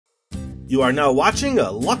You are now watching a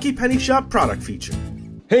Lucky Penny Shop product feature.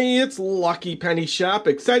 Hey, it's Lucky Penny Shop.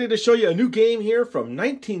 Excited to show you a new game here from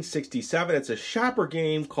 1967. It's a Schaper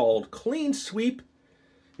game called Clean Sweep.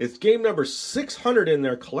 It's game number 600 in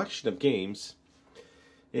their collection of games.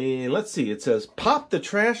 And let's see, it says, pop the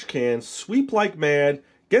trash can, sweep like mad,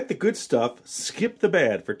 get the good stuff, skip the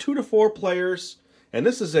bad. For 2 to 4 players. And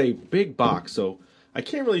this is a big box, so I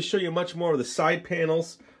can't really show you much more of the side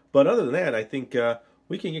panels. But other than that, I think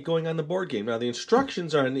we can get going on the board game. Now, the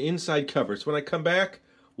instructions are on the inside cover. So when I come back,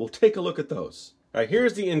 we'll take a look at those. All right,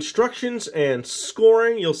 here's the instructions and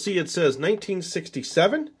scoring. You'll see it says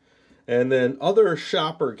 1967. And then other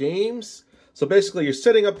Schaper games. So basically, you're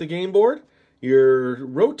setting up the game board. You're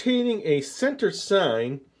rotating a center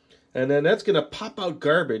sign. And then that's going to pop out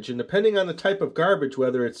garbage. And depending on the type of garbage,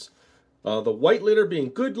 whether it's the white litter being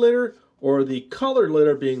good litter or the colored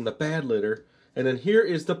litter being the bad litter. And then here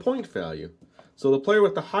is the point value. So the player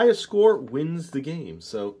with the highest score wins the game.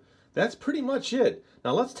 So that's pretty much it.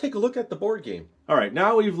 Now let's take a look at the board game. All right,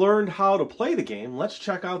 now we've learned how to play the game. Let's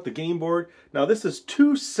check out the game board. Now this is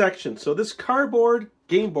 2 sections. So this cardboard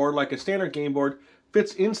game board, like a standard game board,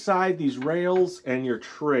 fits inside these rails and your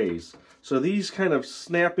trays. So these kind of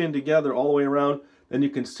snap in together all the way around. Then you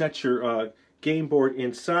can set your game board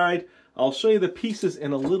inside. I'll show you the pieces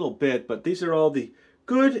in a little bit, but these are all the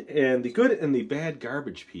good and the bad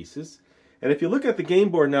garbage pieces. And if you look at the game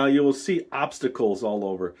board now, you will see obstacles all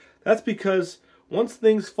over. That's because once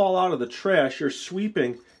things fall out of the trash, you're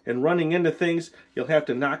sweeping and running into things. You'll have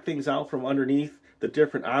to knock things out from underneath the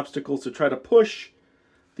different obstacles to try to push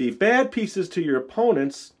the bad pieces to your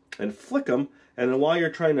opponents and flick them. And then while you're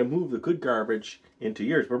trying to move the good garbage into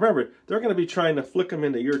yours. But remember, they're going to be trying to flick them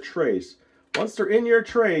into your trays. Once they're in your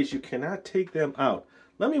trays, you cannot take them out.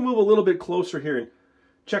 Let me move a little bit closer here and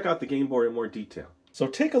check out the game board in more detail. So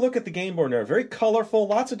take a look at the game board now. Very colorful,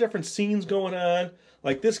 lots of different scenes going on.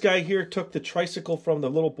 Like this guy here took the tricycle from the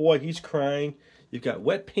little boy. He's crying. You've got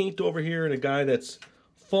wet paint over here and a guy that's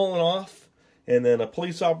fallen off. And then a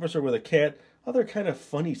police officer with a cat. Other kind of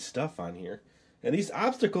funny stuff on here. And these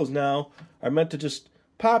obstacles now are meant to just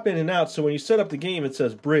pop in and out. So when you set up the game, it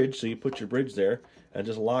says bridge. So you put your bridge there and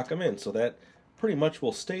just lock them in. So that pretty much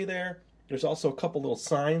will stay there. There's also a couple little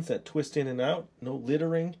signs that twist in and out. No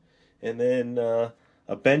littering. And then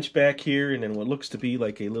a bench back here. And then what looks to be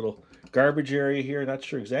like a little garbage area here. Not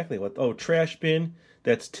sure exactly what. Oh, trash bin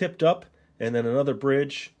that's tipped up. And then another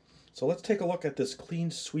bridge. So let's take a look at this Clean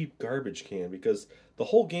Sweep garbage can. Because the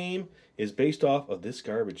whole game is based off of this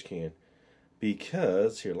garbage can.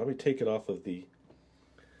 Because, here, let me take it off of the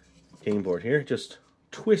game board here. Just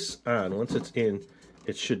twists on. Once it's in,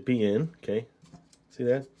 it should be in. Okay, see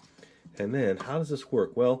that? And then, how does this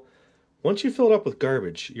work? Well, once you fill it up with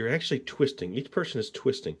garbage, you're actually twisting. Each person is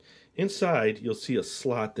twisting. Inside, you'll see a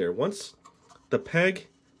slot there. Once the peg,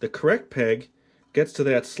 the correct peg, gets to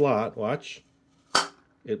that slot, watch,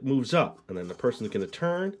 it moves up. And then the person's going to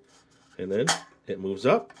turn, and then it moves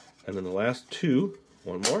up. And then the last 2,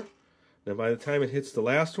 one more. Then by the time it hits the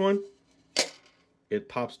last one, it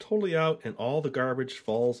pops totally out and all the garbage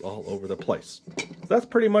falls all over the place. So that's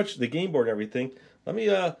pretty much the game board and everything. Let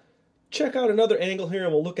me check out another angle here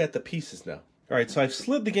and we'll look at the pieces now. All right, so I've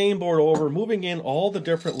slid the game board over, moving in all the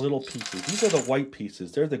different little pieces. These are the white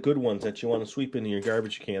pieces. They're the good ones that you want to sweep into your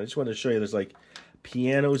garbage can. I just wanted to show you there's like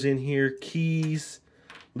pianos in here, keys,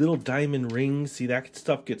 little diamond rings. See, that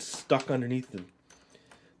stuff gets stuck underneath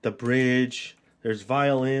the bridge. There's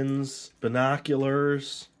violins,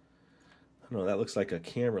 binoculars. I don't know, that looks like a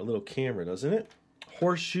camera, a little camera, doesn't it?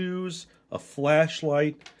 Horseshoes, a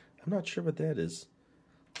flashlight. I'm not sure what that is.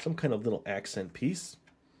 Some kind of little accent piece.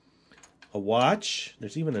 A watch.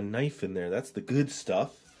 There's even a knife in there. That's the good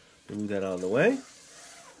stuff. Move that out of the way.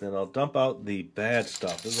 Then I'll dump out the bad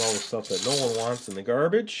stuff. This is all the stuff that no one wants in the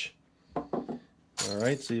garbage. All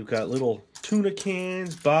right, so you've got little tuna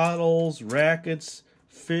cans, bottles, rackets,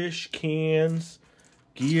 fish cans,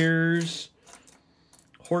 gears,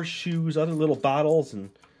 horseshoes, other little bottles, and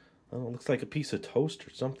it looks like a piece of toast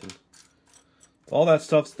or something. All that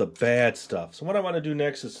stuff's the bad stuff. So what I want to do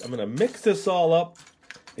next is I'm going to mix this all up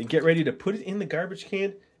and get ready to put it in the garbage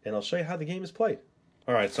can, and I'll show you how the game is played.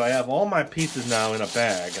 All right, so I have all my pieces now in a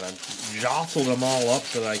bag, and I've jostled them all up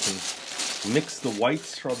so that I can mix the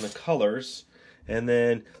whites from the colors. And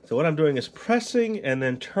then, so what I'm doing is pressing and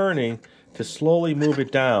then turning to slowly move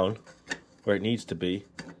it down where it needs to be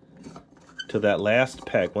to that last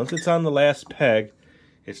peg. Once it's on the last peg,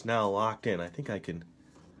 it's now locked in. I think I can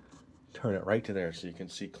turn it right to there so you can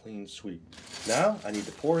see Clean Sweep. Now I need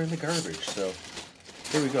to pour in the garbage. So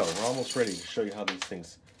here we go. We're almost ready to show you how these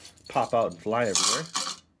things pop out and fly everywhere.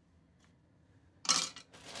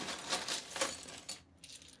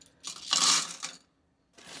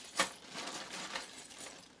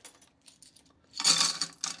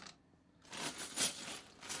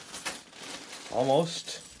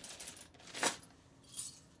 Almost.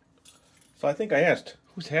 So I think I asked,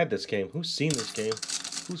 who's had this game? Who's seen this game?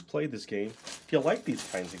 Who's played this game? If you like these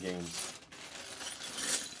kinds of games.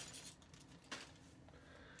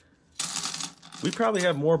 We probably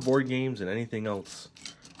have more board games than anything else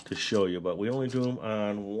to show you, but we only do them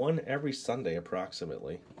on one every Sunday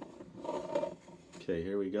approximately. Okay,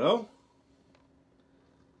 here we go.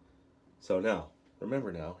 So now,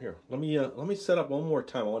 remember now, here, let me set up one more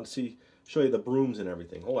time. I want to show you the brooms and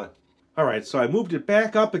everything. Hold on. All right, so I moved it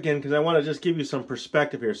back up again because I want to just give you some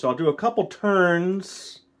perspective here. So I'll do a couple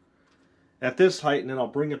turns at this height, and then I'll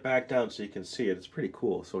bring it back down so you can see it. It's pretty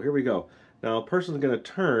cool. So here we go. Now a person's going to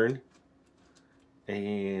turn,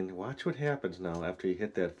 and watch what happens now after you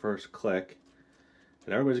hit that first click.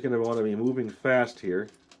 And everybody's going to want to be moving fast here.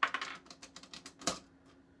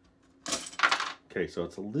 Okay, so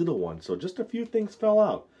it's a little one. So just a few things fell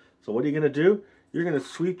out. So what are you going to do? You're going to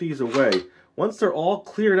sweep these away. Once they're all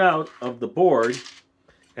cleared out of the board,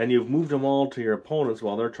 and you've moved them all to your opponents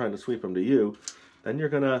while they're trying to sweep them to you, then you're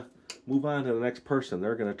going to move on to the next person.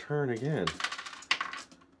 They're going to turn again.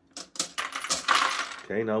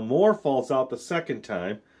 Okay, now more falls out the second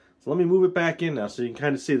time. So let me move it back in now so you can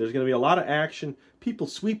kind of see there's going to be a lot of action. People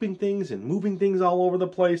sweeping things and moving things all over the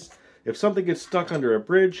place. If something gets stuck under a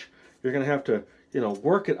bridge, you're going to have to,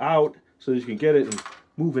 work it out so that you can get it and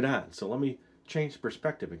move it on. So let me change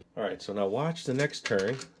perspective again. All right, so now watch the next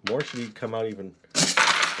turn. More should come out even.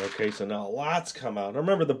 Okay, so now lots come out. Now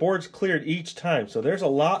remember, the board's cleared each time, so there's a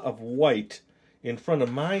lot of white in front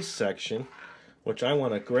of my section, which I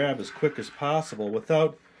want to grab as quick as possible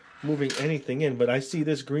without moving anything in. But I see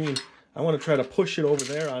this green. I want to try to push it over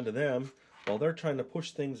there onto them while they're trying to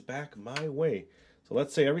push things back my way. So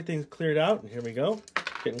let's say everything's cleared out, and here we go.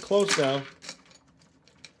 Getting close now.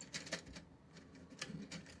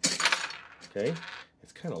 Okay,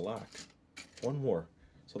 it's kind of locked. One more.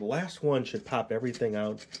 So the last one should pop everything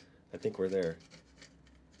out. I think we're there.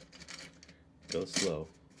 Go slow.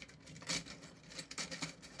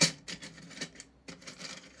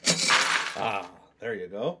 Ah, there you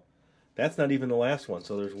go. That's not even the last one,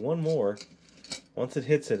 so there's one more. Once it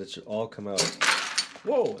hits it, it should all come out.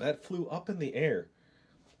 Whoa, that flew up in the air.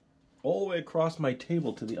 All the way across my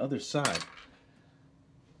table to the other side.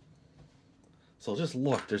 So just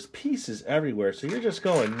look, there's pieces everywhere. So you're just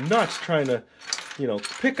going nuts trying to,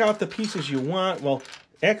 pick out the pieces you want. Well,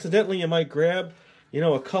 accidentally you might grab,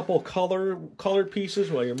 a couple colored pieces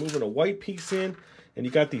while you're moving a white piece in. And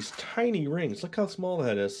you got these tiny rings. Look how small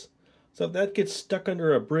that is. So if that gets stuck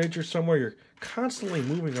under a bridge or somewhere, you're constantly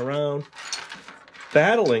moving around,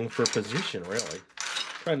 battling for position, really.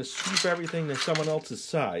 Trying to sweep everything to someone else's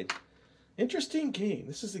side. Interesting game.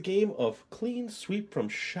 This is the game of Clean Sweep from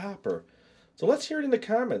Schaper. So let's hear it in the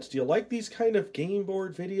comments. Do you like these kind of game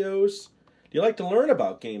board videos? Do you like to learn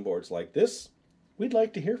about game boards like this? We'd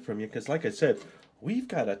like to hear from you because, like I said, we've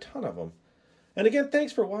got a ton of them. And again,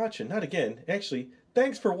 thanks for watching. Not again, actually,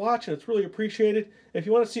 thanks for watching. It's really appreciated. If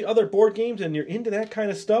you want to see other board games and you're into that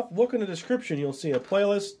kind of stuff, look in the description. You'll see a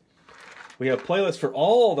playlist. We have playlists for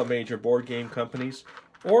all the major board game companies,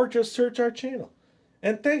 or just search our channel.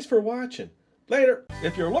 And thanks for watching. Later.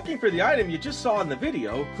 If you're looking for the item you just saw in the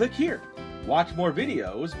video, click here. Watch more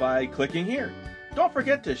videos by clicking here. Don't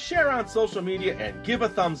forget to share on social media and give a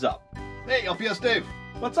thumbs up. Hey, LPS-Dave.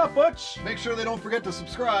 What's up, Butch? Make sure they don't forget to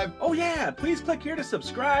subscribe. Oh yeah, please click here to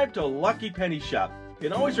subscribe to Lucky Penny Shop.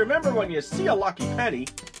 And always remember, when you see a lucky penny,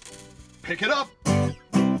 pick it up.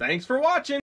 Thanks for watching.